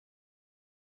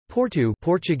Porto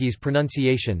Portuguese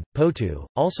pronunciation, Poto,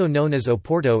 also known as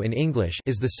Oporto in English,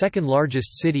 is the second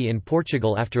largest city in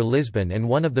Portugal after Lisbon and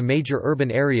one of the major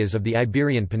urban areas of the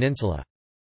Iberian Peninsula.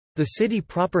 The city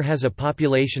proper has a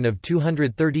population of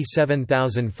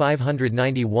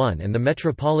 237,591 and the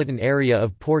metropolitan area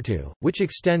of Porto, which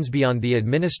extends beyond the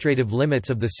administrative limits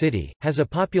of the city, has a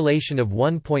population of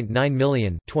 1.9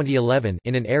 million 2011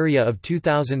 in an area of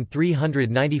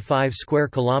 2,395 square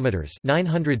kilometers,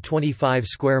 925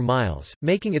 square miles,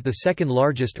 making it the second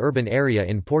largest urban area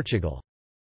in Portugal.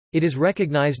 It is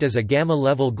recognized as a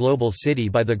Gamma-level global city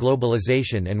by the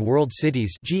Globalization and World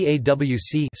Cities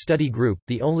study group,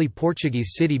 the only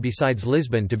Portuguese city besides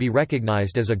Lisbon to be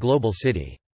recognized as a global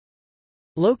city.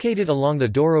 Located along the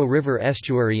Douro River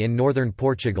estuary in northern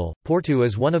Portugal, Porto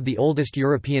is one of the oldest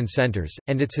European centres,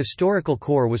 and its historical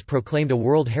core was proclaimed a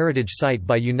World Heritage Site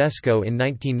by UNESCO in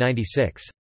 1996.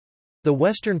 The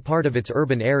western part of its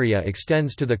urban area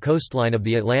extends to the coastline of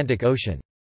the Atlantic Ocean.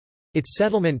 Its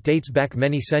settlement dates back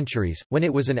many centuries, when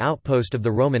it was an outpost of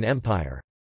the Roman Empire.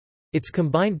 Its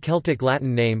combined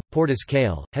Celtic-Latin name, Portus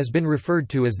Cale, has been referred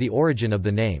to as the origin of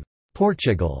the name,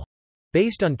 Portugal,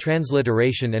 based on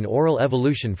transliteration and oral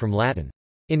evolution from Latin.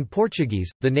 In Portuguese,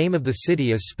 the name of the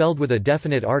city is spelled with a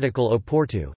definite article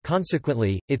Oporto,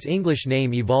 consequently, its English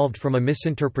name evolved from a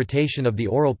misinterpretation of the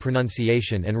oral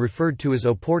pronunciation and referred to as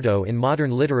Oporto in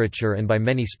modern literature and by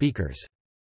many speakers.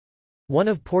 One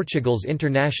of Portugal's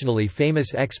internationally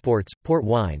famous exports, port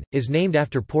wine, is named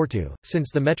after Porto,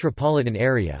 since the metropolitan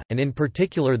area, and in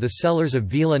particular the cellars of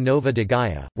Vila Nova de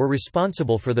Gaia, were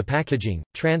responsible for the packaging,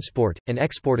 transport, and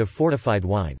export of fortified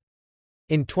wine.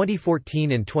 In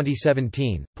 2014 and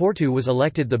 2017, Porto was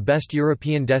elected the best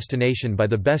European destination by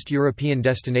the Best European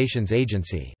Destinations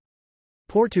Agency.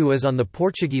 Porto is on the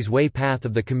Portuguese way path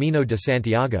of the Camino de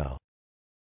Santiago.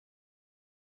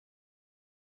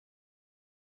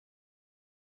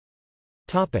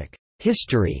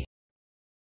 History.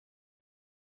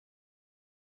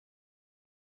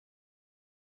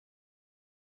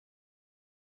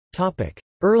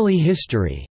 Early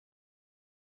history.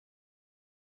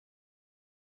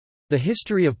 The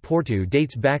history of Porto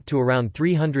dates back to around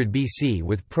 300 BC,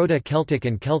 with Proto-Celtic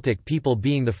and Celtic people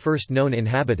being the first known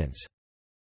inhabitants.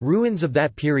 Ruins of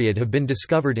that period have been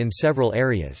discovered in several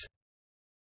areas.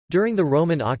 During the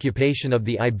Roman occupation of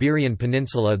the Iberian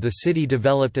Peninsula, the city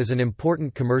developed as an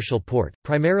important commercial port,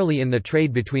 primarily in the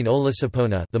trade between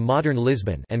Olisapona, the modern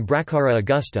Lisbon, and Bracara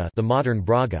Augusta, the modern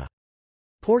Braga.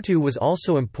 Porto was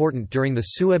also important during the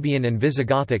Suebian and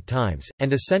Visigothic times,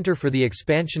 and a centre for the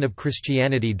expansion of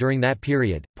Christianity during that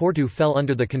period. Porto fell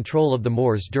under the control of the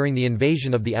Moors during the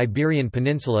invasion of the Iberian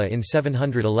Peninsula in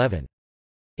 711.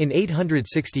 In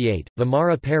 868,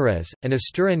 Vimara Pérez, an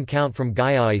Asturian count from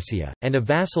Galicia, and a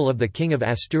vassal of the King of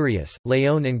Asturias,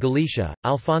 León and Galicia,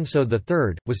 Alfonso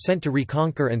III, was sent to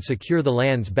reconquer and secure the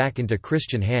lands back into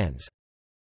Christian hands.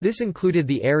 This included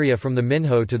the area from the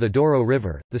Minho to the Douro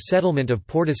River, the settlement of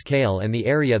Portus Cale and the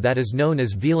area that is known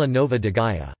as Vila Nova de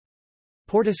Gaia.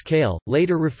 Portus Cale,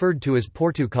 later referred to as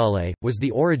Portucale, was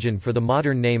the origin for the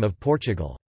modern name of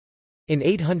Portugal. In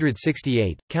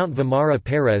 868, Count Vimara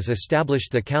Pérez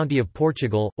established the County of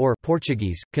Portugal, or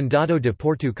Portuguese, Condado de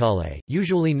Portucale,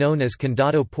 usually known as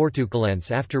Condado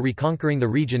Portucalense after reconquering the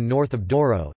region north of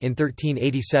Douro. In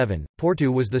 1387,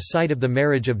 Porto was the site of the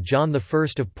marriage of John I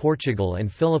of Portugal and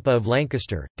Philippa of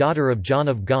Lancaster, daughter of John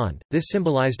of Gaunt. This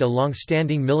symbolized a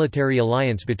long-standing military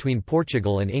alliance between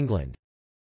Portugal and England.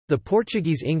 The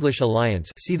Portuguese-English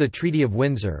alliance, see the Treaty of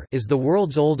Windsor, is the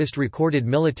world's oldest recorded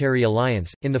military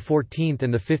alliance. In the 14th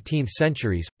and the 15th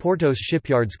centuries, Porto's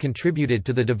shipyards contributed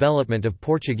to the development of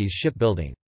Portuguese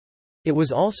shipbuilding. It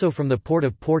was also from the port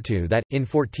of Porto that, in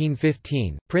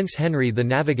 1415, Prince Henry the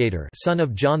Navigator, son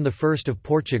of John I of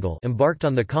Portugal, embarked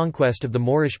on the conquest of the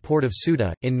Moorish port of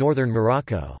Ceuta, in northern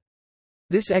Morocco.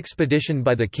 This expedition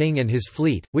by the king and his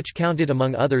fleet, which counted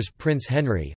among others Prince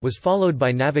Henry, was followed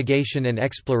by navigation and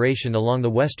exploration along the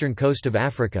western coast of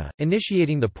Africa,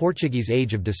 initiating the Portuguese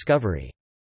Age of Discovery.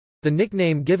 The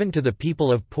nickname given to the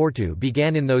people of Porto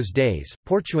began in those days.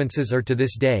 Portuenses are to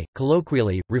this day,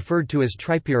 colloquially, referred to as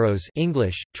tripeiros,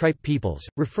 English, tripe peoples,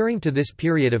 referring to this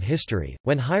period of history,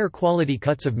 when higher quality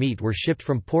cuts of meat were shipped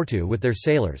from Porto with their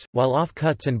sailors, while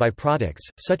off-cuts and byproducts,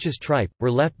 such as tripe, were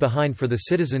left behind for the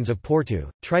citizens of Porto.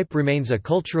 Tripe remains a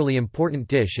culturally important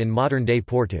dish in modern-day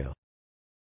Porto.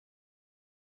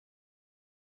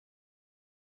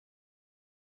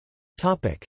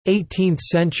 Topic: 18th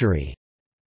century.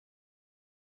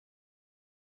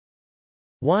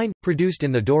 Wine, produced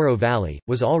in the Douro Valley,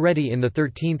 was already in the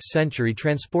 13th century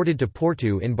transported to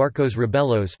Porto in barcos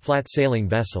rebellos, flat sailing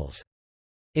vessels.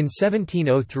 In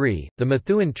 1703, the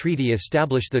Methuen Treaty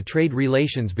established the trade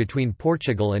relations between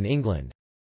Portugal and England.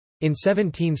 In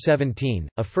 1717,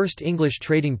 a first English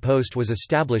trading post was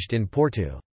established in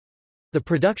Porto. The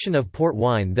production of port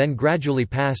wine then gradually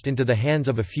passed into the hands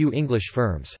of a few English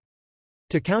firms.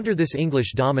 To counter this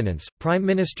English dominance, Prime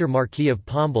Minister Marquis of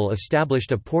Pombal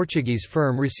established a Portuguese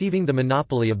firm receiving the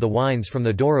monopoly of the wines from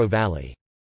the Douro Valley.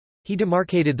 He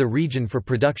demarcated the region for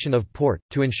production of port,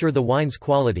 to ensure the wine's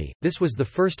quality. This was the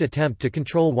first attempt to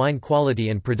control wine quality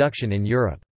and production in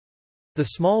Europe. The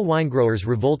small winegrowers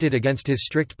revolted against his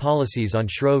strict policies on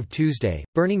Shrove Tuesday,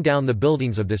 burning down the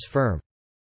buildings of this firm.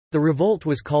 The revolt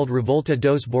was called Revolta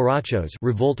dos Borrachos,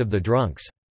 Revolt of the Drunks.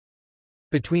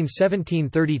 Between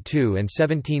 1732 and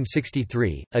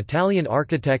 1763, Italian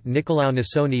architect Niccolao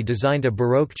Nasoni designed a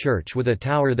Baroque church with a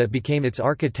tower that became its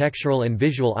architectural and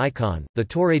visual icon, the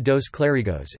Torre dos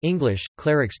Clérigos, English,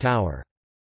 Clerics Tower.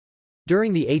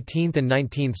 During the 18th and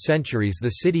 19th centuries the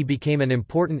city became an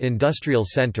important industrial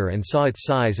centre and saw its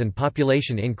size and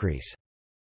population increase.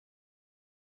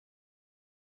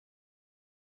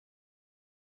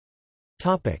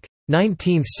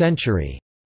 19th century.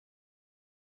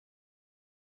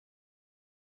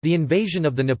 The invasion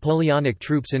of the Napoleonic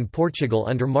troops in Portugal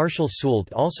under Marshal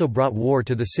Soult also brought war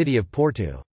to the city of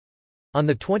Porto. On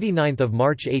 29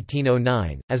 March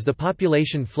 1809, as the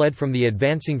population fled from the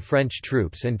advancing French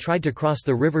troops and tried to cross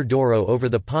the River Douro over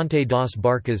the Ponte das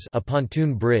Barcas, a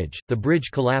pontoon bridge, the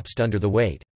bridge collapsed under the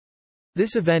weight.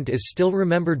 This event is still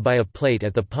remembered by a plate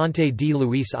at the Ponte de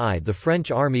Luís I. The French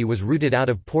army was routed out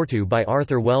of Porto by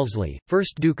Arthur Wellesley,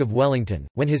 1st Duke of Wellington,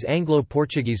 when his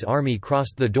Anglo-Portuguese army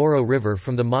crossed the Douro River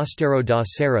from the Mosteiro da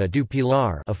Serra do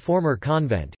Pilar, a former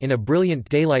convent, in a brilliant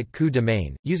daylight coup de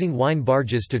main, using wine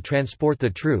barges to transport the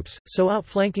troops, so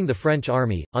outflanking the French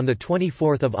army. On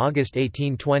 24 August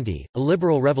 1820, a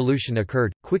liberal revolution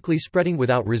occurred, quickly spreading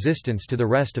without resistance to the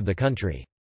rest of the country.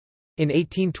 In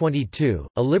 1822,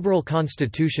 a liberal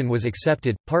constitution was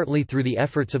accepted, partly through the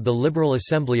efforts of the Liberal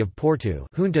Assembly of Porto,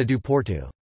 Junta do Porto.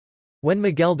 When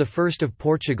Miguel I of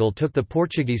Portugal took the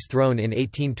Portuguese throne in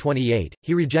 1828,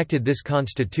 he rejected this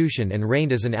constitution and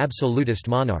reigned as an absolutist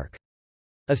monarch.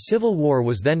 A civil war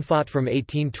was then fought from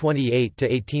 1828 to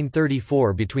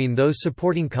 1834 between those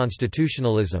supporting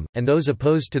constitutionalism, and those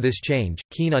opposed to this change,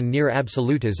 keen on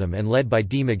near-absolutism and led by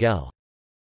D. Miguel.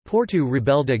 Porto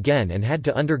rebelled again and had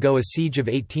to undergo a siege of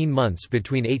 18 months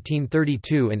between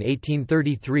 1832 and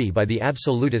 1833 by the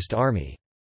absolutist army.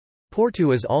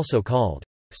 Porto is also called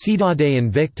Cidade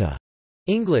Invicta,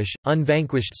 English,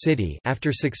 unvanquished city,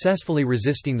 after successfully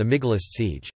resisting the Miguelist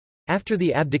siege. After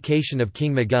the abdication of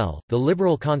King Miguel, the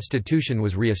liberal constitution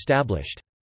was re-established.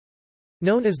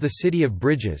 Known as the City of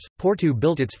Bridges, Porto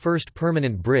built its first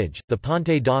permanent bridge, the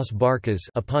Ponte das Barcas,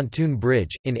 a pontoon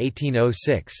bridge, in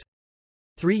 1806.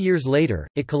 3 years later,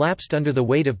 it collapsed under the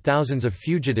weight of thousands of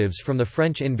fugitives from the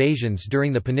French invasions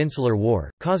during the Peninsular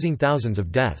War, causing thousands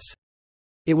of deaths.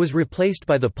 It was replaced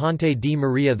by the Ponte de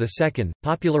Maria II,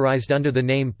 popularized under the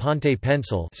name Ponte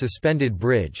Pencil, suspended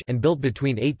bridge, and built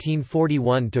between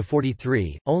 1841 to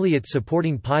 43. Only its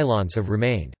supporting pylons have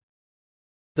remained.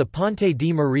 The Ponte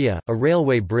de Maria, a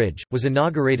railway bridge, was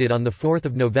inaugurated on 4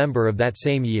 November of that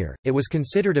same year. It was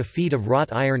considered a feat of wrought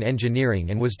iron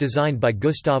engineering and was designed by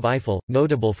Gustave Eiffel,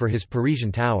 notable for his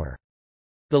Parisian tower.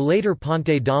 The later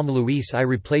Ponte Dom Luís I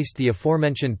replaced the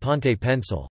aforementioned Ponte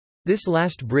Pencil. This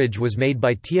last bridge was made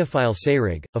by Théophile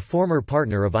Seyrig, a former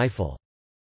partner of Eiffel.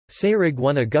 Seyrig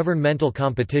won a governmental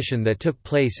competition that took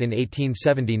place in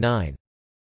 1879.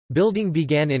 Building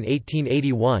began in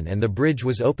 1881 and the bridge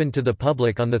was opened to the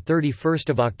public on 31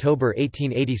 October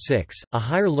 1886. A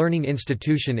higher learning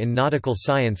institution in nautical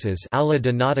sciences, Aula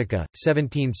de Nautica,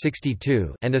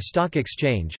 1762, and a stock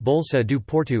exchange, Bolsa do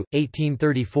Porto,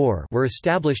 1834, were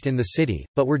established in the city,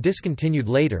 but were discontinued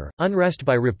later. Unrest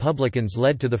by republicans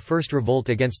led to the first revolt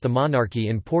against the monarchy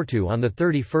in Porto on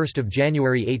 31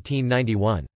 January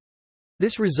 1891.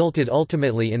 This resulted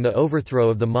ultimately in the overthrow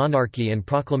of the monarchy and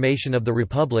proclamation of the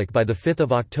Republic by the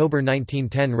 5 October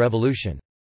 1910 revolution.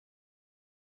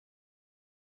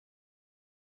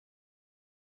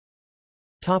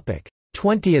 Topic: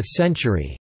 20th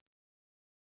century.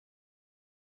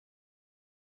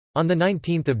 On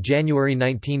 19 January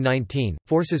 1919,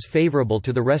 forces favorable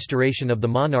to the restoration of the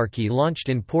monarchy launched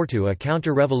in Porto a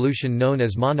counter-revolution known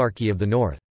as Monarchy of the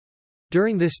North.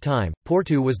 During this time,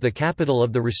 Porto was the capital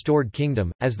of the restored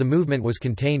kingdom, as the movement was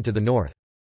contained to the north.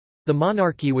 The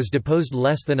monarchy was deposed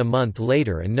less than a month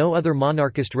later and no other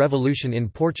monarchist revolution in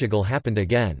Portugal happened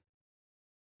again.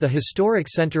 The historic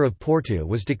centre of Porto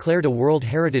was declared a World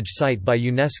Heritage Site by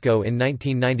UNESCO in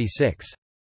 1996.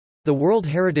 The World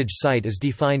Heritage Site is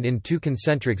defined in two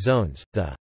concentric zones,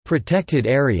 the protected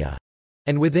area,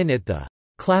 and within it the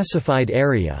classified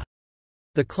area.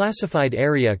 The classified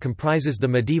area comprises the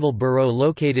medieval borough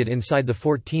located inside the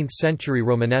 14th-century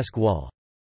Romanesque wall.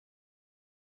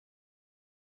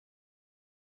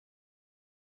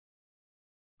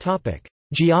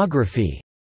 Geography.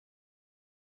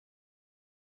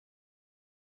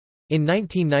 In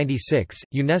 1996,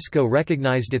 UNESCO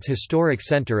recognized its historic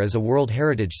center as a World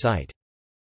Heritage Site.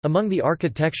 Among the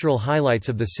architectural highlights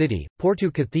of the city,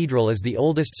 Porto Cathedral is the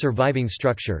oldest surviving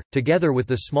structure, together with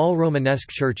the small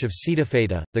Romanesque Church of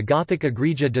Citafeita, the Gothic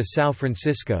Igreja de São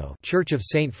Francisco, Church of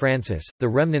St. Francis, the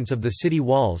remnants of the city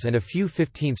walls and a few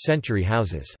 15th-century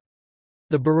houses.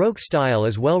 The Baroque style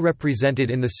is well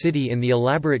represented in the city in the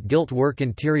elaborate gilt-work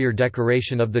interior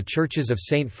decoration of the churches of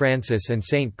St. Francis and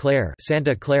St. Clare,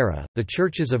 Santa Clara, the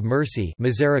churches of Mercy,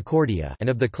 Misericordia, and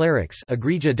of the Clerics,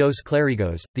 Igreja dos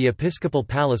Clérigos, the Episcopal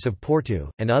Palace of Porto,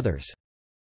 and others.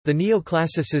 The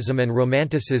neoclassicism and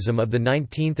romanticism of the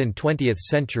 19th and 20th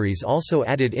centuries also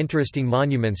added interesting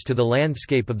monuments to the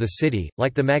landscape of the city,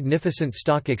 like the magnificent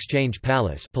Stock Exchange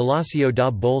Palace Palacio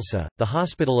da Bolsa, the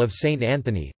Hospital of St.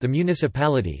 Anthony, the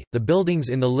municipality, the buildings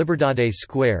in the Liberdade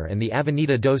Square and the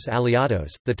Avenida dos Aliados,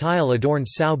 the tile-adorned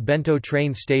São Bento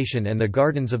train station and the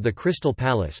gardens of the Crystal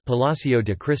Palace Palacio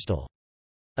de Cristal.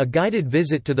 A guided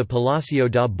visit to the Palacio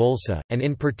da Bolsa, and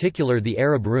in particular the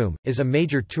Arab Room, is a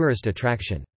major tourist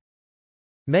attraction.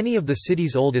 Many of the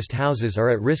city's oldest houses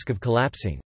are at risk of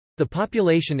collapsing. The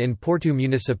population in Porto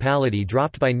municipality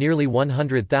dropped by nearly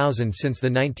 100,000 since the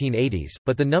 1980s,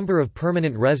 but the number of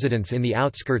permanent residents in the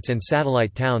outskirts and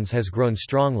satellite towns has grown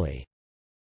strongly.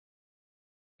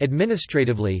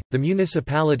 Administratively, the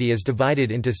municipality is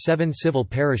divided into 7 civil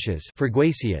parishes: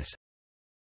 Freguesias,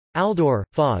 Aldor,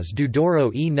 Foz do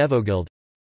Douro e Nevogild,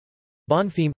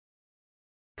 Bonfim,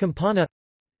 Campana,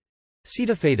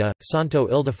 Citafeita, Santo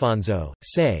Ildefonso,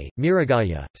 Sé,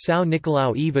 Miragaia, São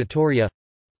Nicolau e Vitoria,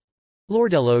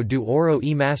 Lordelo do Ouro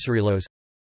e Massarilos,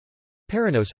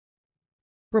 Paranos,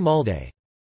 Ramalde.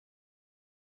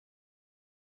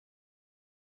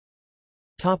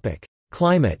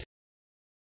 Climate.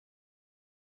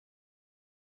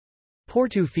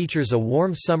 Porto features a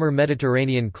warm summer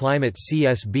Mediterranean climate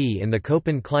 (CSB) in the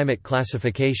Köppen climate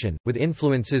classification, with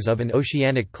influences of an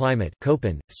oceanic climate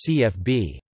Köppen,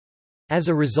 CFB. As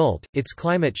a result, its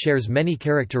climate shares many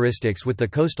characteristics with the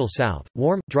coastal south: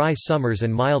 warm, dry summers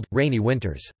and mild, rainy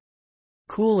winters.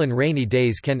 Cool and rainy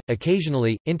days can,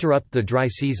 occasionally, interrupt the dry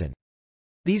season.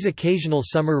 These occasional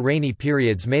summer rainy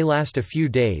periods may last a few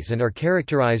days and are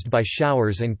characterized by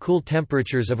showers and cool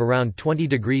temperatures of around 20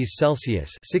 degrees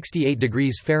Celsius (68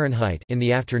 degrees Fahrenheit) in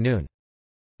the afternoon.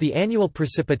 The annual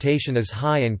precipitation is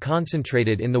high and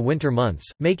concentrated in the winter months,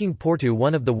 making Porto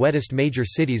one of the wettest major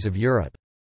cities of Europe.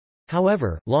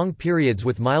 However, long periods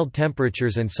with mild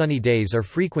temperatures and sunny days are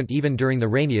frequent even during the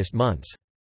rainiest months.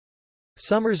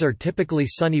 Summers are typically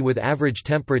sunny with average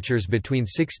temperatures between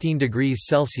 16 degrees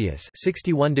Celsius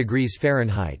 (61 degrees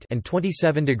Fahrenheit) and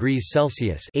 27 degrees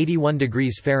Celsius (81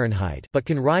 degrees Fahrenheit), but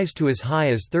can rise to as high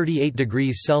as 38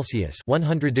 degrees Celsius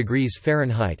 (100 degrees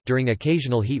Fahrenheit) during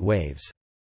occasional heat waves.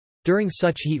 During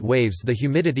such heat waves the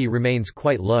humidity remains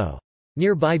quite low.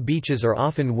 Nearby beaches are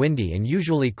often windy and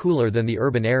usually cooler than the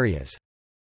urban areas.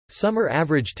 Summer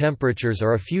average temperatures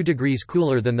are a few degrees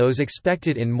cooler than those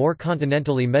expected in more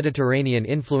continentally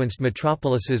Mediterranean-influenced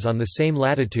metropolises on the same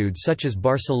latitude such as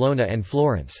Barcelona and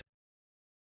Florence.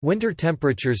 Winter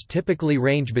temperatures typically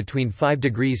range between 5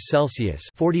 degrees Celsius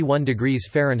 (41 degrees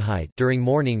Fahrenheit) during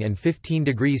morning and 15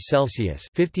 degrees Celsius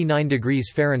 (59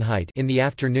 degrees Fahrenheit) in the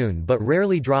afternoon, but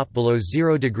rarely drop below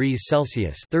 0 degrees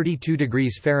Celsius (32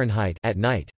 degrees Fahrenheit) at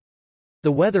night.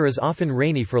 The weather is often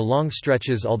rainy for long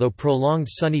stretches, although prolonged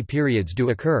sunny periods do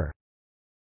occur.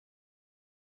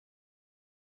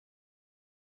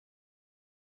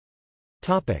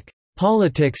 Topic: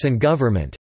 Politics and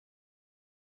government.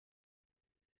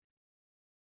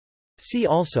 See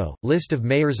also, List of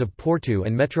mayors of Porto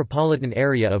and metropolitan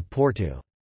area of Porto.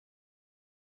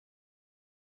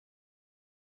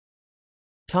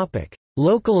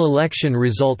 Local election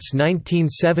results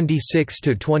 1976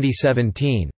 to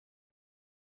 2017.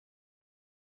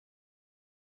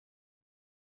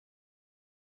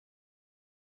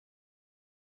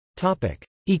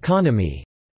 Economy.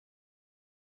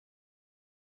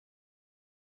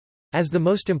 As the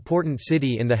most important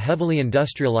city in the heavily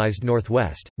industrialized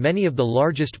northwest, many of the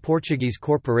largest Portuguese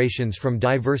corporations from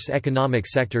diverse economic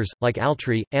sectors, like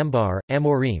Altri, Ambar,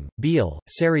 Amorim, Biel,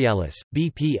 Cerealis,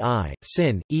 BPI,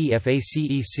 Sin,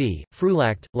 EFACEC,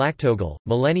 Frulact, Lactogel,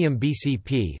 Millennium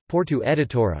BCP, Porto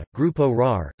Editora, Grupo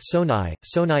RAR, Sonai,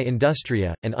 Sonai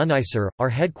Industria, and Unicer, are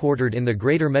headquartered in the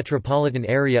greater metropolitan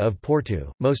area of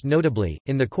Porto, most notably,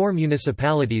 in the core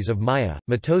municipalities of Maia,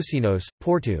 Matosinhos,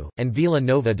 Porto, and Vila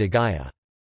Nova de Gaia.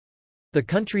 The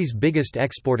country's biggest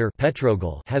exporter,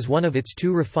 Petrogal, has one of its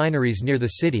two refineries near the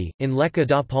city, in Leca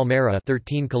da Palmeira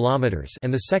 13 km,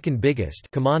 and the second biggest,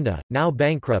 Comanda, now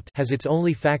bankrupt, has its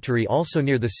only factory also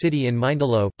near the city in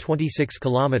Mindelo 26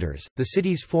 km. The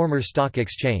city's former stock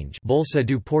exchange, Bolsa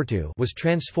do Porto, was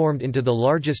transformed into the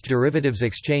largest derivatives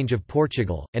exchange of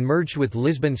Portugal, and merged with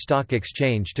Lisbon Stock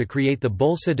Exchange to create the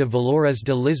Bolsa de Valores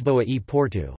de Lisboa e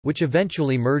Porto, which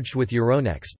eventually merged with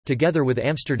Euronext, together with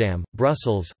Amsterdam,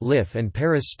 Brussels, Lif and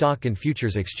Paris stock and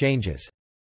futures exchanges.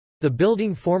 The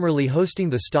building formerly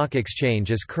hosting the stock exchange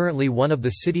is currently one of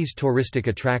the city's touristic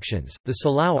attractions, the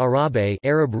Salão Árabe,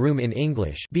 Arab Room in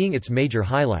English, being its major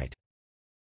highlight.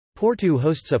 Porto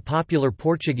hosts a popular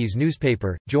Portuguese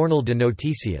newspaper, Jornal de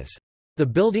Notícias. The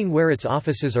building where its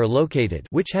offices are located,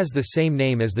 which has the same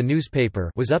name as the newspaper,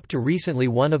 was up to recently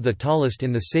one of the tallest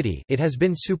in the city. It has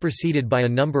been superseded by a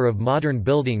number of modern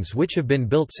buildings which have been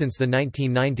built since the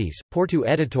 1990s. Porto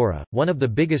Editora, one of the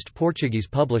biggest Portuguese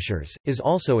publishers, is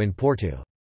also in Porto.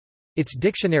 Its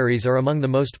dictionaries are among the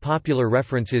most popular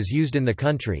references used in the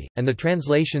country, and the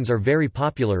translations are very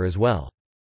popular as well.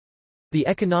 The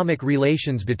economic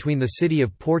relations between the city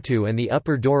of Porto and the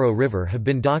Upper Douro River have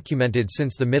been documented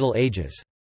since the Middle Ages.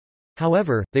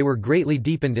 However, they were greatly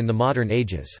deepened in the modern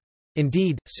ages.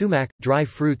 Indeed, sumac, dry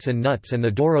fruits and nuts and the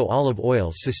Douro olive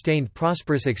oils sustained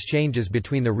prosperous exchanges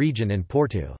between the region and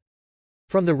Porto.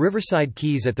 From the riverside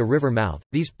quays at the river mouth,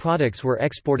 these products were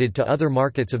exported to other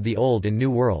markets of the Old and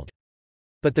New World.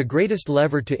 But the greatest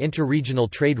lever to interregional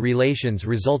trade relations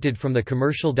resulted from the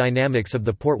commercial dynamics of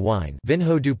the port wine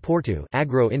Vinho do Porto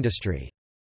agro-industry.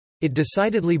 It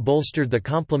decidedly bolstered the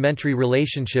complementary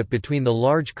relationship between the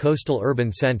large coastal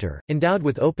urban centre, endowed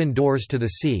with open doors to the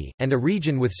sea, and a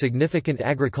region with significant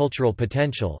agricultural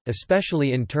potential,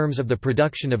 especially in terms of the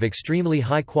production of extremely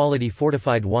high-quality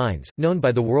fortified wines, known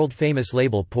by the world-famous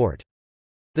label Port.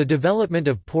 The development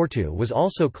of Porto was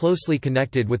also closely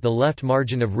connected with the left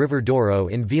margin of River Douro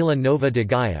in Vila Nova de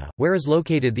Gaia, where is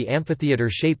located the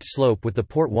amphitheatre-shaped slope with the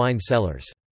port wine cellars.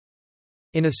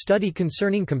 In a study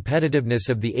concerning competitiveness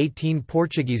of the 18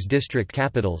 Portuguese district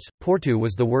capitals, Porto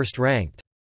was the worst ranked.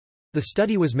 The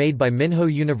study was made by Minho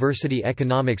University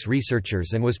economics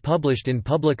researchers and was published in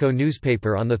Publico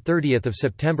newspaper on 30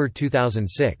 September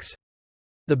 2006.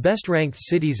 The best-ranked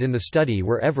cities in the study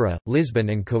were Évora, Lisbon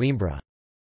and Coimbra.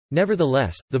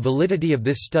 Nevertheless, the validity of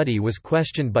this study was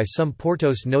questioned by some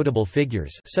Porto's notable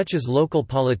figures such as local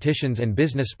politicians and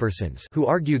businesspersons who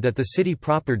argued that the city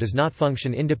proper does not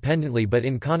function independently but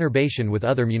in conurbation with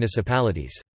other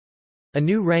municipalities. A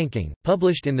new ranking,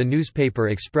 published in the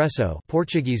newspaper Expresso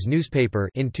Portuguese newspaper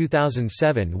in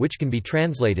 2007 which can be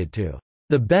translated to,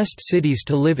 "the best cities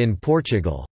to live in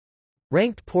Portugal",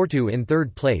 ranked Porto in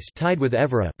third place tied with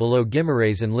Évora below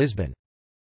Guimarães and Lisbon.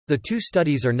 The two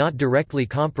studies are not directly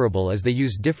comparable as they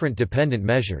use different dependent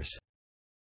measures.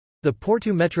 The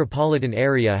Porto metropolitan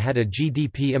area had a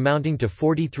GDP amounting to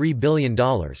 $43 billion,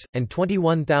 and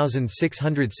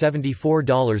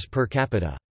 $21,674 per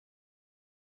capita.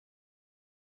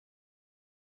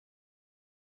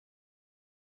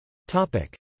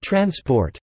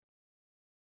 Transport.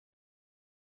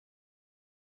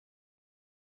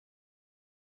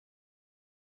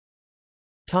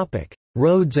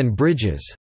 Roads and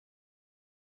bridges.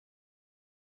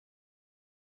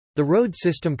 The road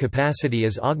system capacity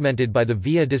is augmented by the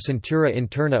Via de Cintura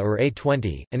Interna or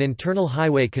A20, an internal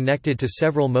highway connected to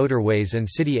several motorways and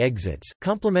city exits,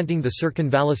 complementing the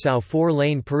Circunvalação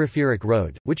 4-lane peripheric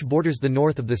road, which borders the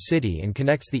north of the city and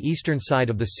connects the eastern side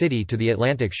of the city to the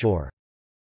Atlantic shore.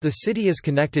 The city is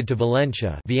connected to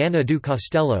Valencia Viana do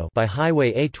Castelo by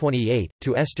Highway A28,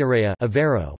 to Estereia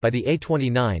Aveiro by the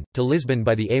A29, to Lisbon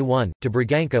by the A1, to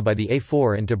Bragança by the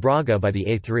A4 and to Braga by the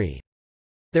A3.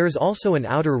 There is also an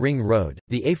outer ring road,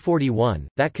 the A41,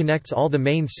 that connects all the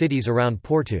main cities around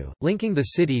Porto, linking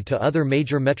the city to other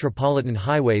major metropolitan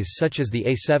highways such as the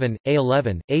A7,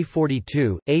 A11,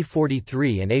 A42,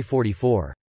 A43 and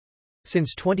A44.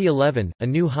 Since 2011, a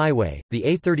new highway, the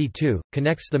A32,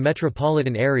 connects the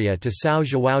metropolitan area to São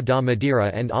João da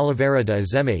Madeira and Oliveira de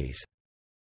Azeméis.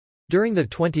 During the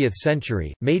 20th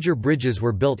century, major bridges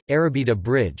were built, Arabida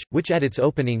Bridge, which at its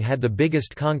opening had the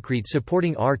biggest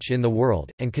concrete-supporting arch in the world,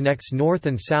 and connects north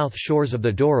and south shores of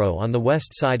the Douro on the west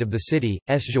side of the city,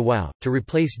 S. João, to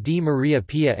replace D. Maria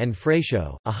Pia and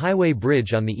Freixo, a highway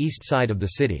bridge on the east side of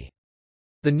the city.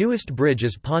 The newest bridge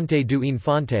is Ponte do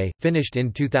Infante, finished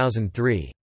in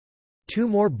 2003. Two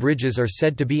more bridges are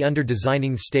said to be under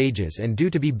designing stages and due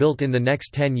to be built in the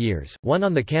next 10 years, one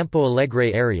on the Campo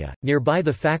Alegre area, nearby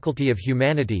the Faculty of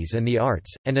Humanities and the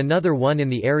Arts, and another one in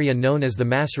the area known as the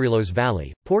Massarilhos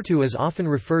Valley. Porto is often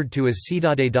referred to as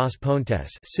Cidade das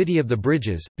Pontes, City of the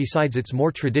Bridges, besides its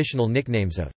more traditional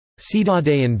nicknames of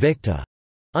Cidade Invicta,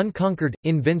 Unconquered,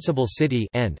 Invincible City,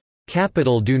 and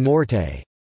Capital do Norte,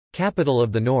 Capital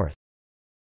of the North.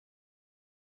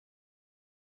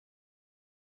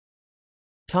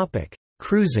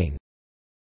 Cruising.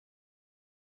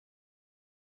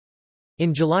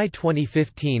 In July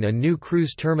 2015 a new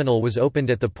cruise terminal was opened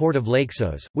at the port of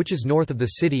Leixões, which is north of the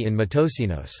city in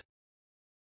Matosinhos.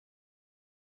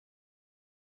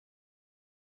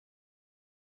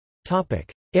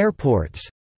 Airports.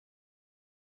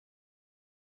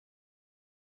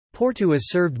 Porto is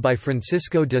served by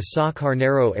Francisco de Sá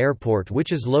Carneiro Airport,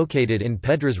 which is located in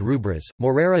Pedras Rubras,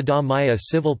 Moreira da Maia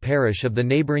civil parish of the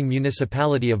neighbouring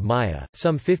municipality of Maia,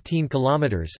 some 15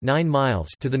 kilometres (9 miles)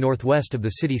 to the northwest of the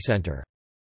city centre.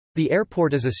 The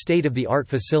airport is a state-of-the-art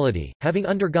facility, having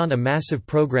undergone a massive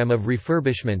programme of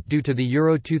refurbishment due to the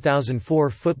Euro 2004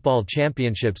 football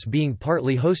championships being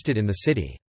partly hosted in the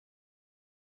city.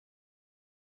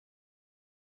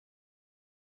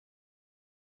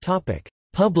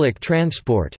 Public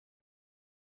transport.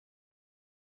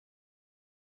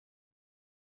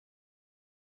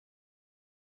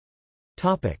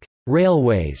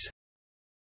 Railways.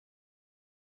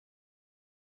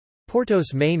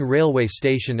 Porto's main railway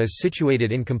station is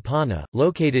situated in Campana,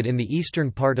 located in the eastern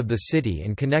part of the city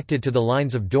and connected to the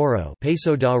lines of Douro,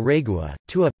 Paço da Aregoa,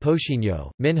 Tua,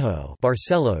 Pochinho, Minho,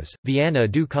 Barcelos, Viana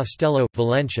do Castelo,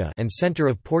 Valencia, and centre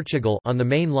of Portugal on the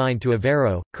main line to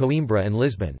Aveiro, Coimbra and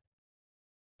Lisbon.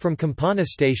 From Campana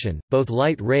station, both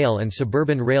light rail and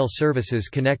suburban rail services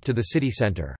connect to the city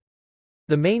centre.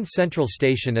 The main central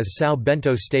station is São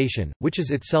Bento Station, which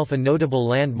is itself a notable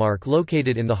landmark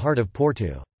located in the heart of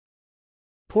Porto.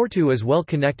 Porto is well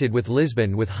connected with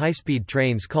Lisbon with high-speed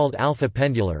trains called Alfa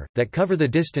Pendular, that cover the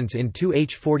distance in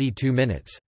 2h42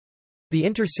 minutes. The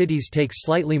intercities take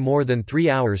slightly more than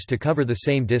 3 hours to cover the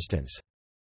same distance.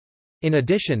 In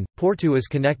addition, Porto is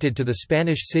connected to the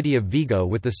Spanish city of Vigo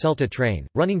with the Celta train,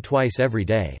 running twice every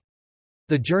day.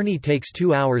 The journey takes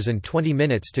 2 hours and 20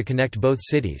 minutes to connect both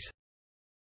cities.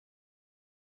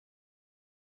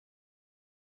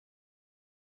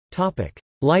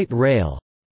 Light rail.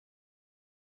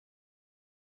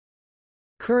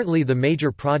 Currently the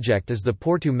major project is the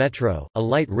Porto Metro, a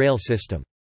light rail system.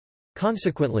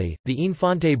 Consequently, the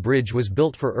Infante Bridge was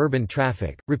built for urban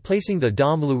traffic, replacing the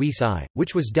Dom Luís I,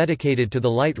 which was dedicated to the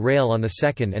light rail on the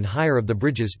second and higher of the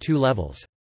bridge's 2 levels.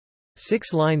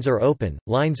 6 lines are open,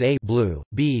 lines A blue,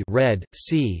 B red,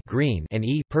 C green and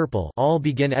E purple all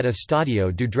begin at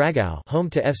Estádio do Dragão, home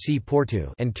to FC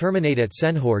Porto, and terminate at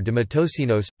Senhor de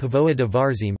Matosinhos, Póvoa de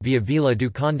Varzim via Vila do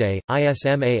Conde,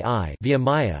 Ismai via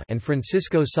Maia, and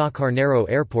Francisco Sá Carneiro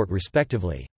Airport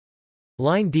respectively.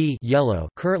 Line D yellow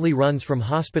currently runs from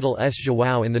Hospital S.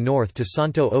 João in the north to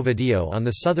Santo Ovidio on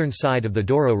the southern side of the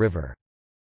Douro River.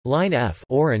 Line F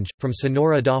orange, from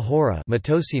Senhora da Hora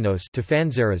Matosinhos to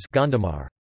Fanzaras Gondomar.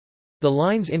 The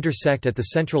lines intersect at the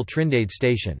central Trindade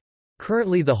station.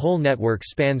 Currently the whole network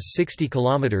spans 60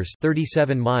 kilometers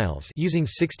 (37 miles) using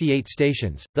 68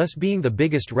 stations, thus being the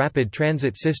biggest rapid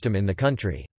transit system in the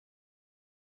country.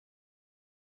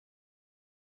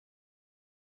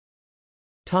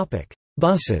 Topic: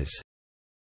 Buses.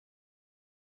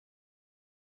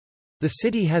 The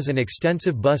city has an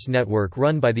extensive bus network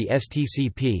run by the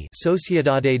STCP,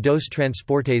 Sociedade dos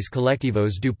Transportes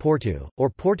Colectivos do Porto, or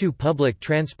Porto Public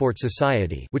Transport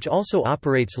Society, which also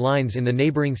operates lines in the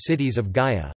neighbouring cities of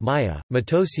Gaia, Maia,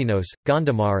 Matosinhos,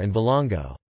 Gondomar and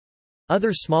Valongo.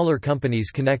 Other smaller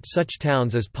companies connect such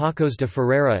towns as Pacos de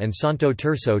Ferreira and Santo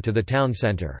Tirso to the town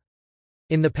centre.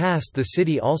 In the past the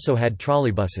city also had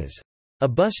trolleybuses. A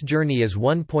bus journey is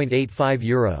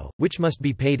 €1.85, which must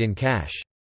be paid in cash.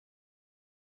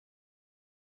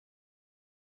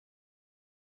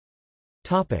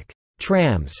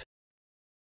 Trams.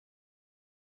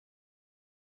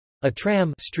 A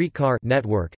tram streetcar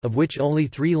network, of which only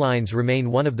 3 lines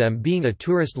remain, one of them being a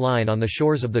tourist line on the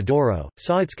shores of the Douro,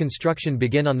 saw its construction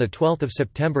begin on 12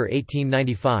 September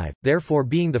 1895, therefore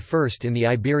being the first in the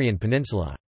Iberian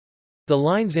Peninsula. The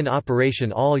lines in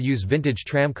operation all use vintage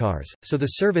tramcars, so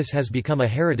the service has become a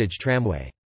heritage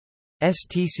tramway.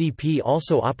 STCP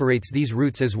also operates these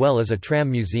routes as well as a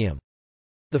tram museum.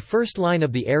 The first line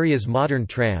of the area's modern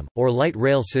tram, or light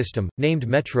rail system, named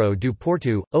Metro do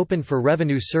Porto, opened for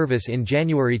revenue service in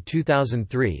January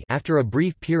 2003 after a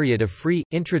brief period of free,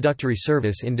 introductory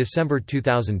service in December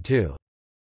 2002.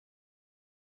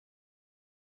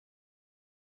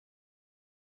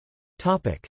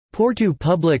 Porto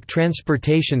public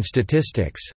transportation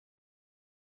statistics.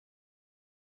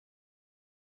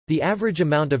 The average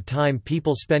amount of time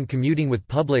people spend commuting with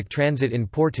public transit in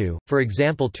Porto, for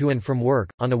example to and from work,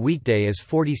 on a weekday is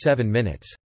 47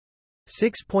 minutes.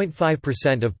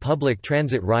 6.5% of public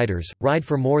transit riders ride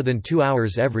for more than 2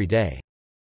 hours every day.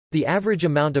 The average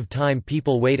amount of time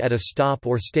people wait at a stop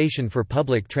or station for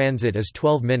public transit is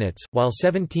 12 minutes, while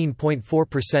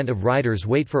 17.4% of riders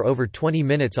wait for over 20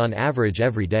 minutes on average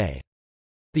every day.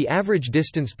 The average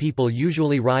distance people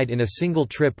usually ride in a single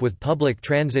trip with public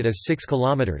transit is 6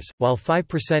 km, while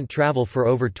 5% travel for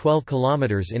over 12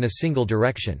 km in a single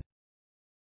direction.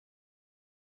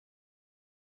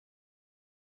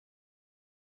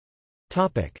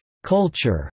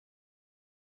 Culture.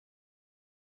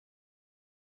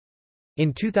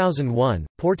 In 2001,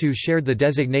 Porto shared the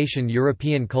designation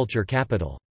European Culture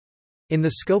Capital. In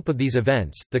the scope of these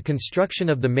events, the construction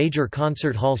of the major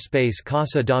concert hall space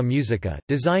Casa da Música,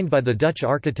 designed by the Dutch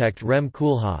architect Rem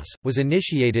Koolhaas, was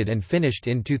initiated and finished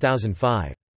in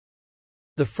 2005.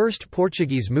 The first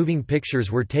Portuguese moving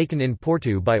pictures were taken in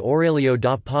Porto by Aurélio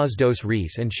da Paz dos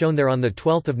Reis and shown there on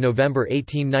 12 November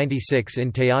 1896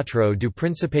 in Teatro do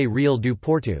Príncipe Real do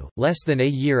Porto, less than a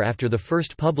year after the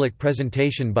first public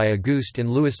presentation by Auguste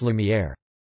and Louis Lumière.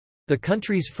 The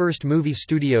country's first movie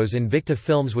studios Invicta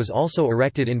Films was also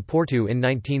erected in Porto in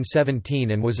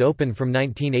 1917 and was open from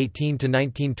 1918 to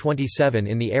 1927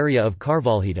 in the area of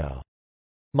Carvalho.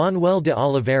 Manuel de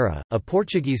Oliveira, a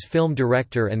Portuguese film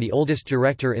director and the oldest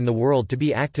director in the world to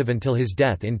be active until his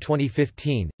death in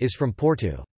 2015, is from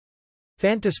Porto.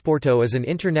 Fantasporto is an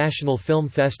international film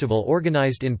festival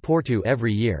organized in Porto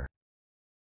every year.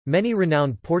 Many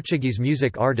renowned Portuguese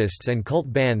music artists and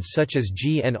cult bands such as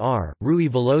GNR, Rui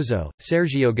Veloso,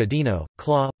 Sergio Godinho,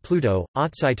 Clá, Pluto,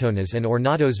 Otsitonas and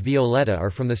Ornatos Violeta are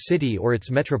from the city or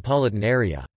its metropolitan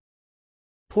area.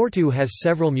 Porto has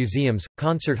several museums,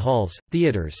 concert halls,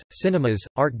 theatres, cinemas,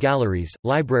 art galleries,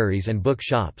 libraries and book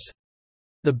shops.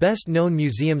 The best-known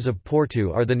museums of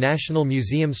Porto are the National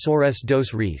Museum Soares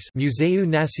dos Reis, Museu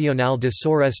Nacional de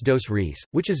Soares dos Reis,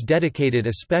 which is dedicated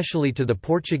especially to the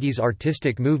Portuguese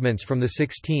artistic movements from the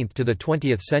 16th to the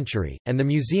 20th century, and the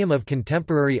Museum of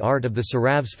Contemporary Art of the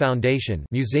Serralves Foundation,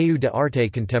 Museu de Arte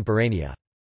Contemporânea.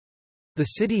 The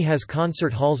city has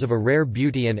concert halls of a rare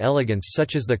beauty and elegance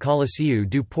such as the Coliseu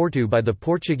do Porto by the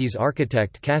Portuguese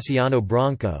architect Cassiano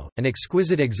Branco, an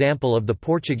exquisite example of the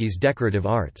Portuguese decorative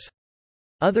arts.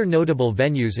 Other notable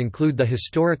venues include the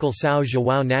historical São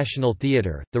João National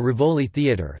Theatre, the Rivoli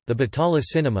Theatre, the Batalha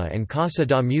Cinema and Casa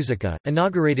da Música,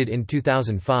 inaugurated in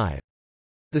 2005.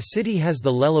 The city has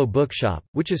the Lelo Bookshop,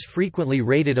 which is frequently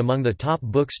rated among the top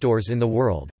bookstores in the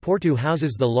world. Porto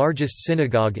houses the largest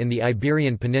synagogue in the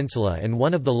Iberian Peninsula and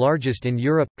one of the largest in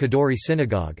Europe, Cadore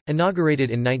Synagogue,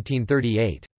 inaugurated in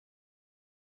 1938.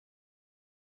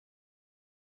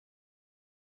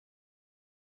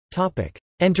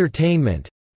 Entertainment.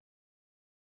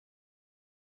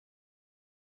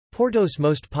 Porto's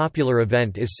most popular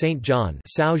event is St. John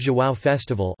São João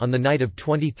Festival on the night of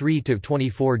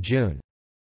 23–24 June.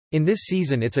 In this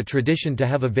season it's a tradition to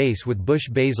have a vase with bush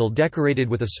basil decorated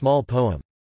with a small poem.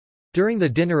 During the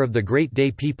dinner of the great day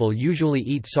people usually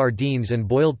eat sardines and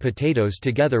boiled potatoes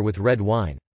together with red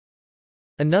wine.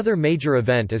 Another major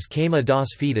event is Queima das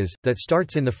Fitas, that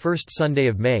starts in the first Sunday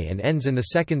of May and ends in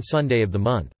the second Sunday of the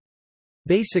month.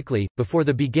 Basically, before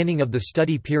the beginning of the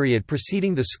study period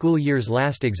preceding the school year's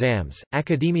last exams,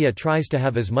 academia tries to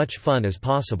have as much fun as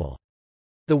possible.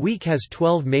 The week has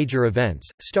 12 major events,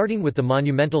 starting with the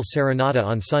monumental Serenata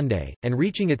on Sunday, and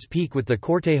reaching its peak with the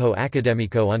Cortejo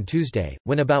Académico on Tuesday,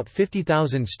 when about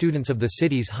 50,000 students of the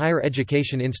city's higher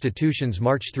education institutions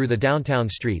march through the downtown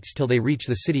streets till they reach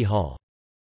the city hall.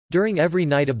 During every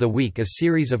night of the week a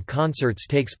series of concerts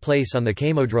takes place on the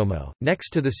Queimódromo,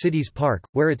 next to the city's park,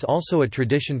 where it's also a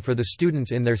tradition for the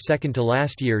students in their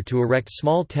second-to-last year to erect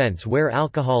small tents where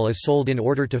alcohol is sold in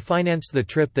order to finance the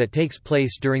trip that takes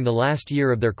place during the last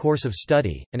year of their course of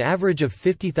study. An average of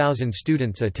 50,000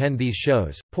 students attend these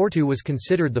shows. Porto was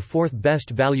considered the fourth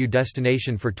best value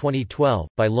destination for 2012,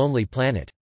 by Lonely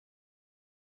Planet.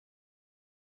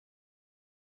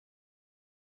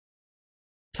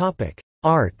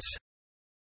 Arts.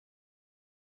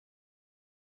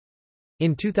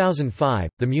 In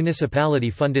 2005, the municipality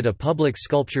funded a public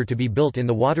sculpture to be built in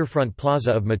the waterfront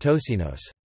plaza of Matosinhos.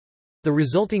 The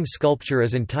resulting sculpture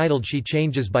is entitled She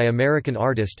Changes by American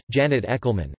artist, Janet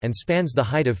Eckelman, and spans the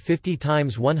height of 50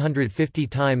 × 150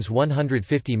 ×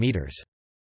 150 meters.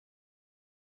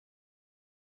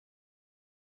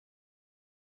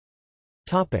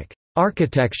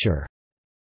 Architecture.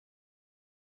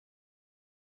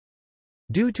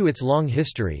 Due to its long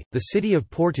history, the city of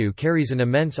Porto carries an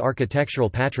immense architectural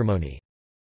patrimony.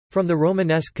 From the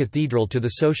Romanesque cathedral to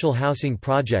the social housing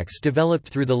projects developed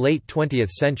through the late 20th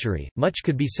century, much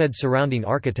could be said surrounding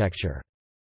architecture.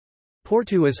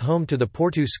 Porto is home to the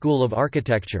Porto School of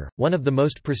Architecture, one of the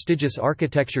most prestigious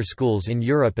architecture schools in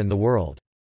Europe and the world.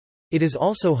 It is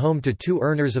also home to two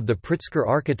earners of the Pritzker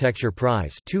Architecture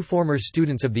Prize, two former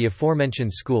students of the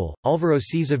aforementioned school, Álvaro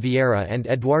Cisa Vieira and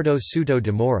Eduardo Souto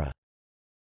de Moura.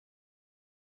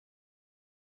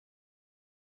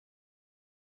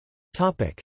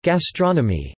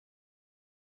 Gastronomy.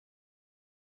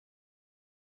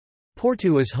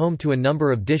 Porto is home to a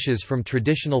number of dishes from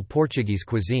traditional Portuguese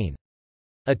cuisine.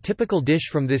 A typical dish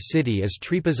from this city is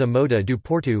tripas à moda do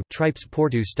Porto, tripes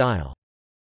Porto style.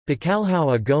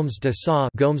 Bacalhau à gomes de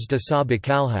sá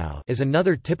bacalhau is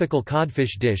another typical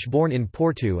codfish dish born in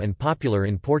Porto and popular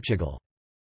in Portugal.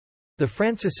 The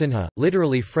francesinha,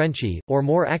 literally Frenchy, or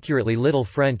more accurately Little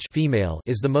French female,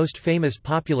 is the most famous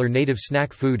popular native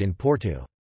snack food in Porto.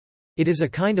 It is a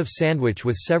kind of sandwich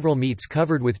with several meats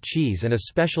covered with cheese and a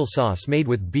special sauce made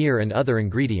with beer and other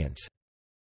ingredients.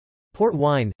 Port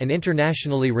wine, an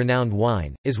internationally renowned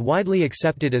wine, is widely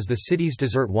accepted as the city's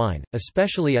dessert wine,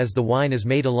 especially as the wine is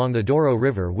made along the Douro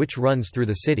River which runs through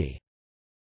the city.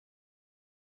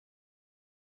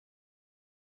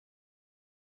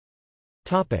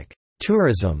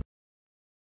 Tourism.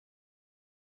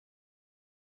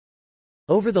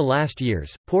 Over the last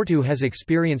years, Porto has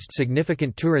experienced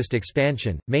significant tourist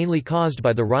expansion, mainly caused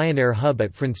by the Ryanair hub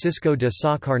at Francisco de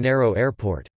Sá Carneiro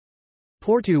Airport.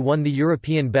 Porto won the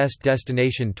European Best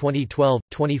Destination 2012,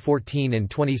 2014 and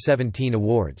 2017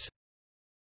 awards.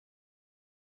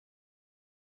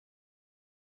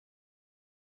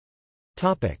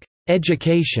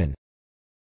 Education.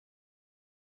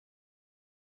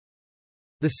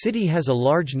 The city has a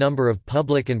large number of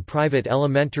public and private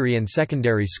elementary and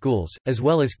secondary schools, as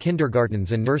well as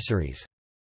kindergartens and nurseries.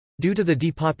 Due to the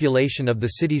depopulation of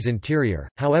the city's interior,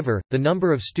 however, the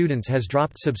number of students has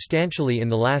dropped substantially in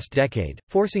the last decade,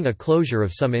 forcing a closure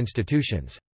of some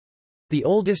institutions. The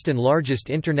oldest and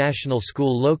largest international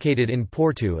school located in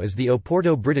Porto is the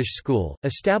Oporto British School,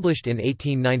 established in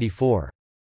 1894.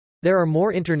 There are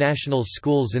more international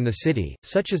schools in the city,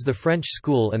 such as the French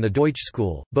School and the Deutsche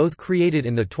School, both created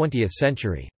in the 20th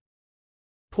century.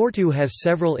 Porto has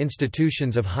several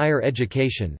institutions of higher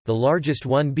education, the largest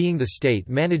one being the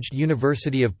state-managed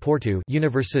University of Porto,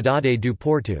 Universidade do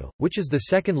Porto, which is the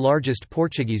second largest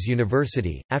Portuguese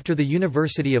university, after the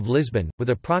University of Lisbon, with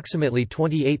approximately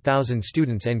 28,000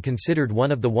 students and considered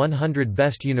one of the 100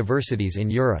 best universities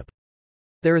in Europe.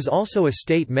 There is also a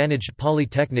state-managed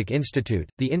polytechnic institute,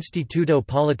 the Instituto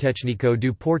Politécnico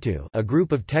do Porto, a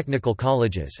group of technical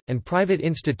colleges, and private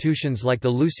institutions like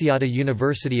the Lusíada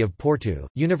University of Porto,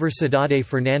 Universidade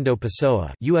Fernando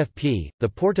Pessoa (UFP), the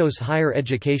Porto's Higher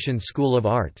Education School of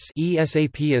Arts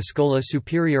 (ESAP Escola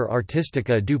Superior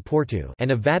Artística do Porto),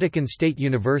 and a Vatican State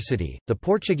University, the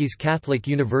Portuguese Catholic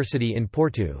University in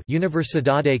Porto,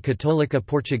 Universidade Católica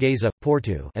Portuguesa,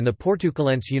 Porto, and the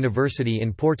Portucalense University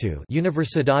in Porto,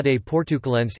 Universidade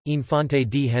Portucalense, Infante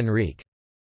D. Henrique.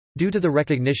 Due to the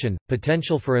recognition,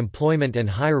 potential for employment and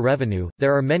higher revenue,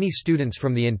 there are many students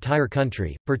from the entire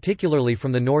country, particularly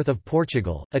from the north of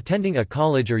Portugal, attending a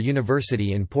college or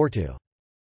university in Porto.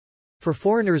 For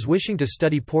foreigners wishing to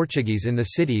study Portuguese in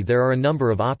the city there are a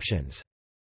number of options.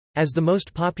 As the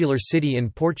most popular city in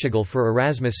Portugal for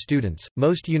Erasmus students,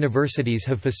 most universities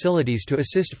have facilities to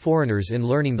assist foreigners in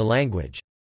learning the language.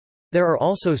 There are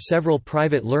also several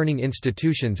private learning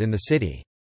institutions in the city.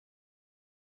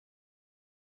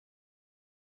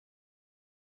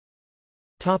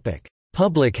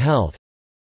 Public health.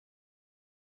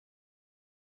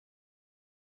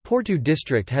 Porto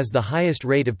district has the highest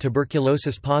rate of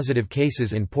tuberculosis-positive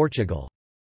cases in Portugal.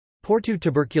 Porto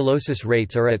tuberculosis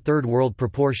rates are at third world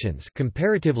proportions.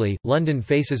 Comparatively, London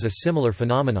faces a similar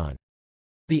phenomenon.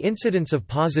 The incidence of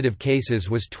positive cases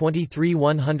was 23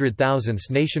 100,000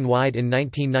 nationwide in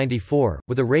 1994,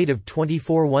 with a rate of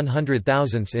 24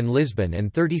 100,000 in Lisbon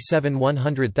and 37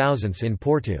 100,000 in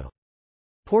Porto.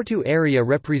 Porto area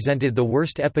represented the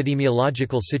worst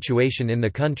epidemiological situation in the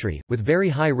country, with very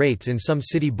high rates in some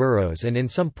city boroughs and in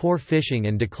some poor fishing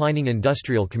and declining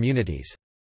industrial communities.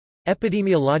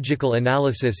 Epidemiological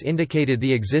analysis indicated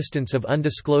the existence of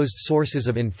undisclosed sources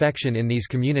of infection in these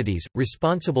communities,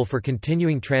 responsible for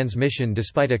continuing transmission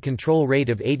despite a control rate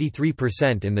of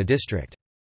 83% in the district.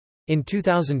 In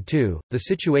 2002, the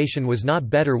situation was not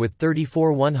better, with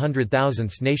 34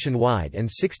 100,000ths nationwide and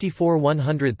 64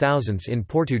 100,000ths in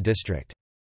Porto district.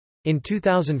 In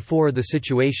 2004 the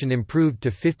situation improved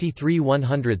to 53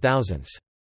 100,000ths.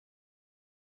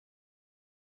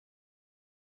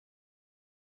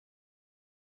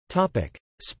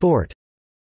 Sport.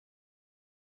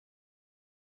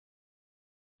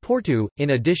 Porto,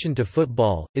 in addition to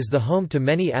football, is the home to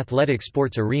many athletic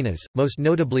sports arenas, most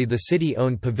notably the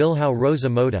city-owned Pavilhão Rosa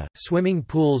Mota, swimming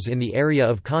pools in the area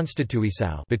of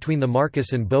Constituição between the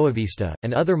Marquês and Boavista,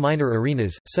 and other minor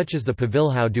arenas, such as the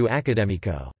Pavilhão do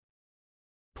Académico.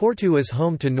 Porto is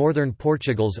home to northern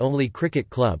Portugal's only cricket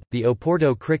club, the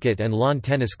Oporto Cricket and Lawn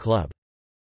Tennis Club.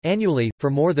 Annually,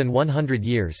 for more than 100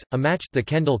 years, a match, the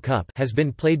Kendall Cup, has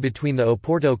been played between the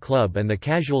Oporto Club and the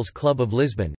Casuals Club of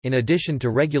Lisbon, in addition to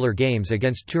regular games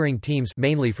against touring teams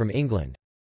mainly from England.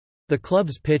 The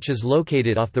club's pitch is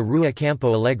located off the Rua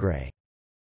Campo Alegre.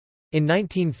 In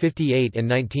 1958 and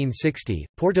 1960,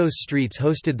 Porto's streets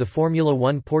hosted the Formula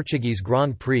One Portuguese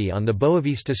Grand Prix on the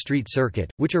Boavista Street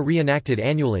Circuit, which are reenacted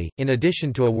annually, in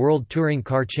addition to a World Touring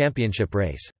Car Championship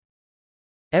race.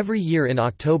 Every year in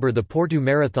October the Porto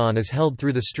Marathon is held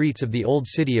through the streets of the old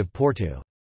city of Porto.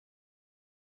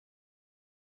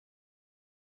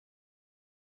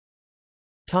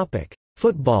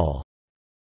 Football.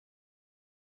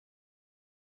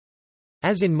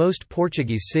 As in most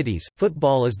Portuguese cities,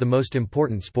 football is the most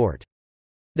important sport.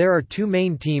 There are two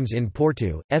main teams in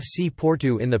Porto, FC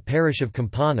Porto in the parish of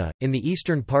Campana, in the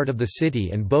eastern part of the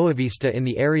city, and Boavista in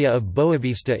the area of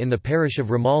Boavista in the parish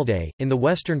of Ramalde, in the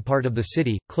western part of the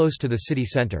city, close to the city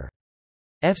centre.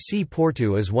 FC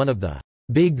Porto is one of the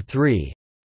 «Big Three»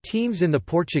 teams in the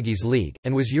Portuguese League,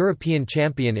 and was European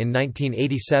champion in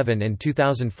 1987 and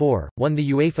 2004, won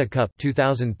the UEFA Cup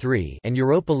 2003 and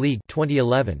Europa League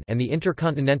 2011 and the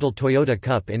Intercontinental Toyota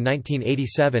Cup in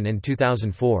 1987 and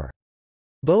 2004.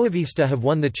 Boavista have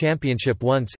won the championship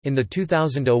once, in the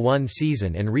 2001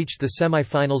 season, and reached the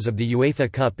semi-finals of the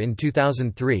UEFA Cup in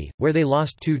 2003, where they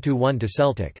lost 2-1 to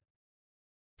Celtic.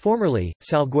 Formerly,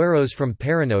 Salgueiros from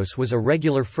Paranos was a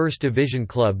regular First Division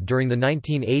club during the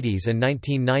 1980s and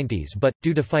 1990s, but,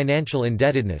 due to financial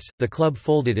indebtedness, the club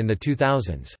folded in the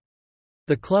 2000s.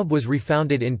 The club was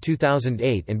refounded in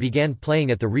 2008 and began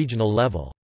playing at the regional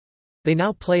level. They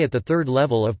now play at the third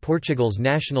level of Portugal's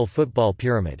national football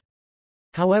pyramid.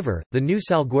 However, the new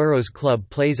Salgueiros club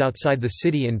plays outside the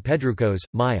city in Pedrucos,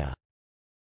 Maia.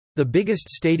 The biggest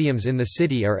stadiums in the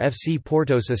city are FC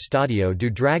Porto's Estádio do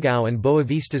Dragão and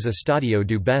Boavista's Estádio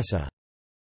do Bessa.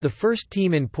 The first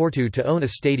team in Porto to own a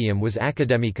stadium was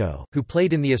Académico, who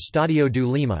played in the Estádio do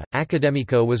Lima.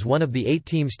 Académico was one of the 8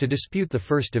 teams to dispute the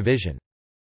first division.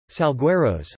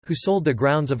 Salgueiros, who sold the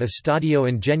grounds of Estádio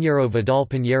Engenheiro Vidal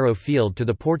Pinheiro field to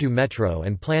the Porto Metro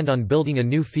and planned on building a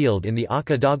new field in the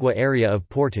Acadagua area of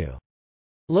Porto.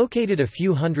 Located a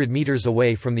few hundred meters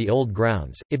away from the old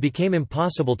grounds, it became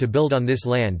impossible to build on this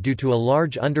land due to a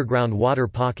large underground water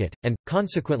pocket, and,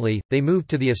 consequently, they moved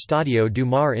to the Estádio do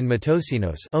Mar in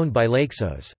Matosinhos, owned by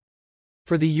Leixões.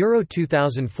 For the Euro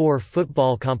 2004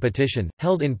 football competition,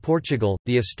 held in Portugal,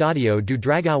 the Estádio do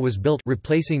Dragão was built,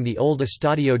 replacing the old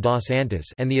Estádio dos Antas,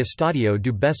 and the Estádio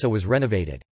do Bessa was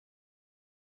renovated.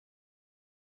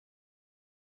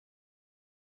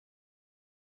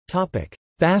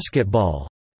 Basketball.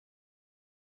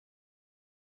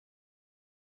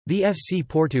 The FC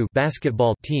Porto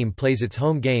basketball team plays its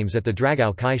home games at the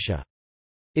Dragão Caixa.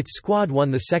 Its squad won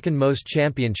the second most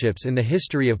championships in the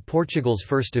history of Portugal's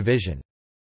First Division.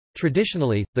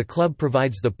 Traditionally, the club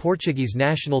provides the Portuguese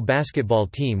national basketball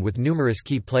team with numerous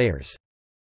key players.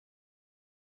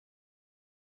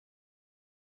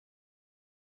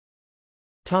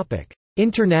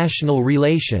 International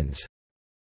relations.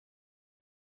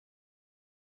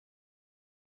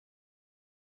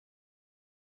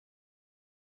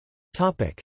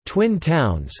 Twin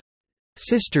towns,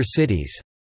 sister cities.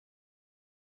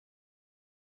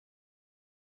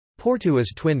 Porto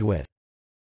is twinned with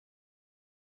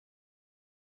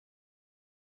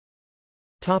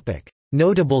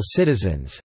Notable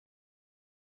citizens.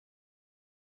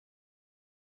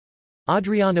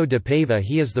 Adriano de Paiva.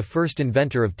 He is the first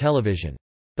inventor of television.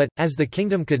 But, as the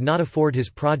kingdom could not afford his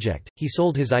project, he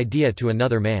sold his idea to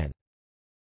another man.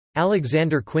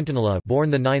 Alexander Quintanilla,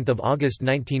 born 9 August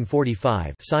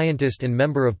 1945, scientist and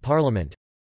member of parliament.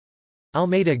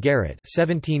 Almeida Garrett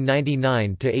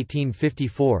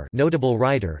 (1799–1854), notable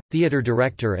writer, theatre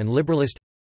director and liberalist.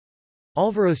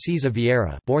 Álvaro Siza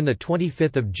Vieira, born the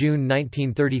 25th of June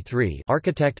 1933,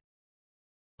 architect.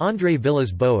 André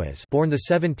Villas Boas, born the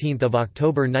 17th of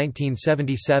October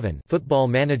 1977, football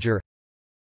manager.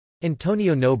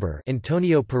 Antonio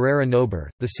Pereira Nober,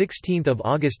 the 16th of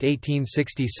August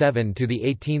 1867 to the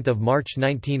 18th of March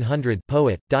 1900,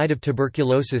 poet, died of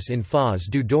tuberculosis in Foz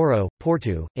do Douro,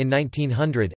 Porto, in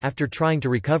 1900 after trying to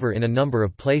recover in a number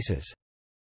of places.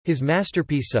 His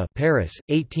masterpiece Paris,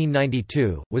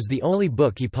 1892, was the only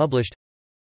book he published.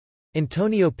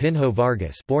 Antonio Pinho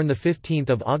Vargas, born the 15th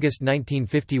of August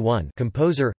 1951,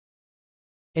 composer.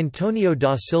 Antonio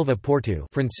da Silva Porto,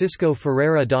 Francisco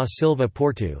Ferreira da Silva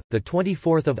Porto, the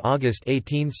 24th of August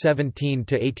 1817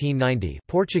 to 1890,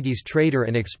 Portuguese trader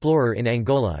and explorer in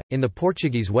Angola, in the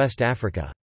Portuguese West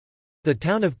Africa. The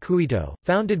town of Cuito,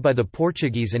 founded by the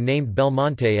Portuguese and named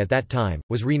Belmonte at that time,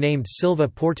 was renamed Silva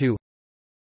Porto.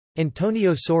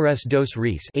 Antonio Soares dos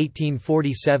Reis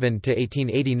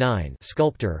 (1847–1889),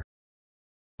 sculptor.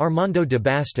 Armando de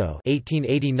Basto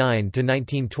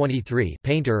 (1889–1923),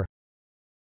 painter.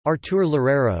 Artur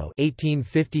Loureiro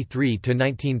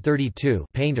 (1853–1932),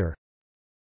 painter.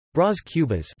 Brás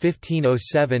Cubas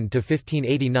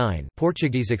 (1507–1589),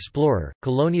 Portuguese explorer,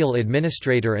 colonial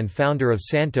administrator, and founder of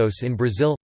Santos in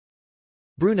Brazil.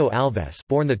 Bruno Alves,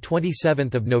 born the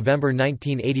 27th of November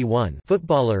 1981,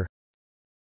 footballer.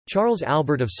 Charles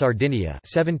Albert of Sardinia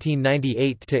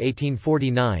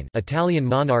 (1798–1849), Italian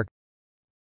monarch.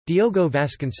 Diogo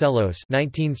Vasconcelos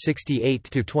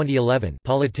 (1968–2011),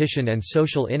 politician and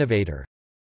social innovator.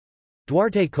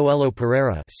 Duarte Coelho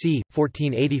Pereira (c.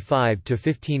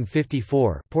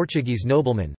 1485–1554), Portuguese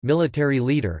nobleman, military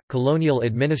leader, colonial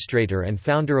administrator, and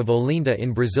founder of Olinda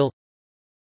in Brazil.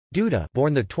 Duda,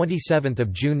 born the 27th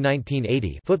of June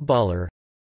 1980, footballer.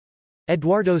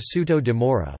 Eduardo Souto de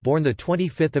Moura, born the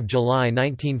 25th of July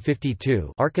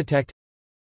 1952, architect.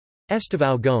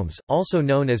 Estevão Gomes, also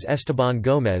known as Esteban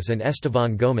Gomes and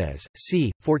Estevan Gomes,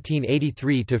 c.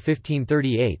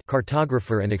 1483–1538,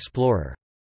 cartographer and explorer.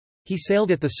 He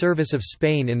sailed at the service of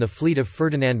Spain in the fleet of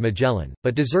Ferdinand Magellan,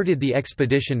 but deserted the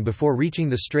expedition before reaching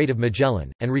the Strait of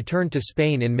Magellan, and returned to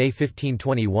Spain in May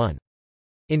 1521.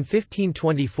 In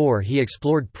 1524 he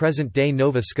explored present-day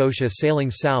Nova Scotia,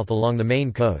 sailing south along the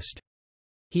Maine coast.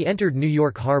 He entered New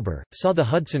York Harbor, saw the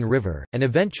Hudson River, and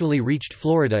eventually reached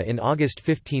Florida in August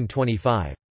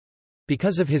 1525.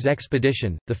 Because of his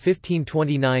expedition, the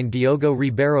 1529 Diogo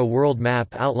Ribeiro world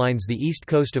map outlines the east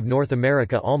coast of North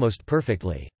America almost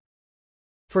perfectly.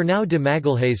 Fernão de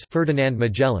Magalhães, Ferdinand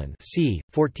Magellan, c.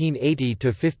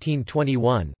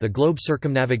 1480–1521, the globe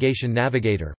circumnavigation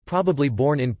navigator, probably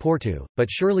born in Porto, but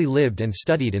surely lived and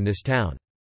studied in this town.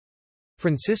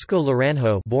 Francisco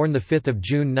Laranjo, born the 5th of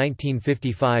June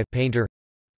 1955, painter.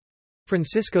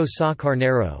 Francisco Sá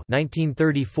Carneiro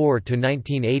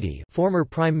 (1934–1980), former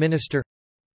prime minister.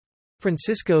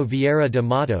 Francisco Vieira de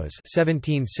Matos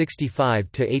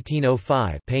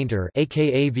 (1765–1805), painter,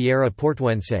 aka Vieira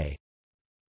Portuense.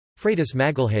 Freitas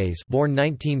Magalhães, born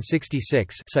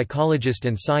 1966, psychologist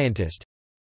and scientist.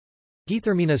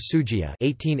 Guilhermina Sugia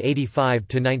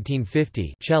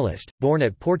 (1885–1950), cellist, born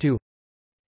at Porto.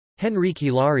 Henrique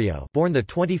Hilario, born the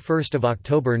 21st of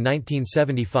October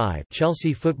 1975,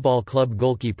 Chelsea Football Club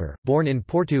goalkeeper, born in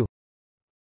Porto.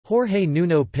 Jorge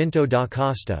Nuno Pinto da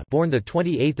Costa, born the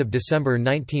 28th of December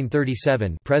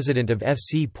 1937, president of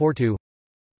FC Porto.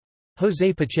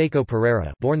 José Pacheco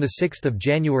Pereira, born the 6th of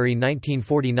January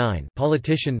 1949,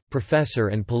 politician, professor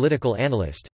and political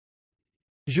analyst.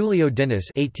 Julio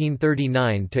Diniz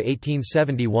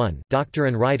 (1839–1871), doctor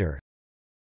and writer.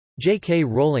 J.K.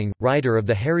 Rowling, writer of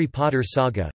the Harry Potter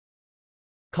saga.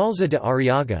 Calza de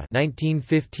Arriaga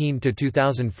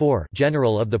 (1915–2004),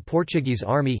 general of the Portuguese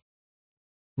Army.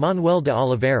 Manuel de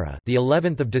Oliveira, the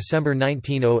 11th of December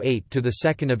 1908 to the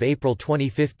 2nd of April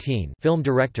 2015, film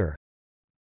director.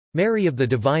 Mary of the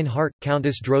Divine Heart,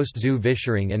 Countess Drost zu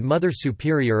Vischering and Mother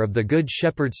Superior of the Good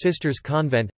Shepherd Sisters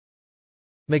Convent.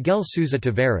 Miguel Sousa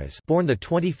Tavares, born the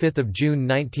 25th of June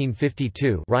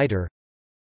 1952, writer.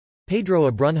 Pedro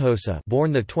Abrunhosa,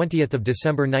 born the 20th of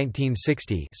December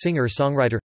 1960,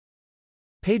 singer-songwriter.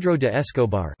 Pedro de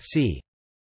Escobar, c.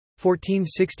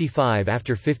 1465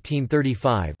 after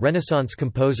 1535, Renaissance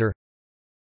composer.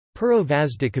 Pero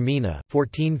Vaz de Caminha,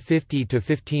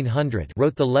 1450–1500,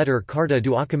 wrote the letter Carta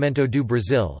do Acamento do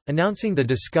Brasil, announcing the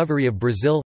discovery of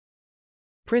Brazil.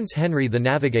 Prince Henry the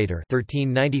Navigator,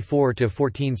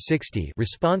 1394–1460,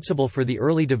 responsible for the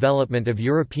early development of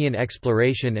European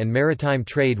exploration and maritime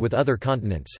trade with other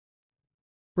continents.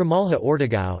 Ramalho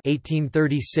Ortigão,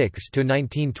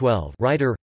 1836–1912,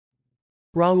 writer.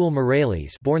 Raul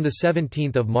Meireles, born the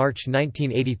 17th of March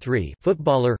 1983,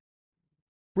 footballer.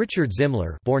 Richard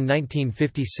Zimler, born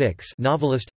 1956,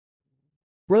 novelist.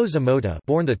 Rose Amota,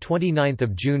 born the 29th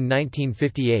of June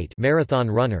 1958, marathon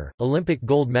runner, Olympic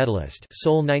gold medalist,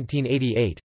 Seoul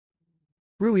 1988.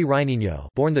 Rui Reininho,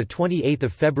 born the 28th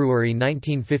of February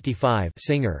 1955,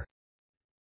 singer.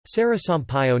 Sarah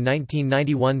Sampaio,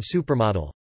 1991,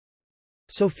 supermodel.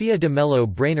 Sofia de Mello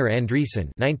Brainer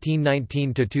Andreessen,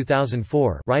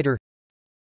 1919–2004, writer.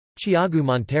 Thiago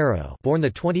Monteiro, born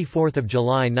the 24th of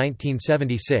July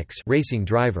 1976, racing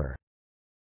driver.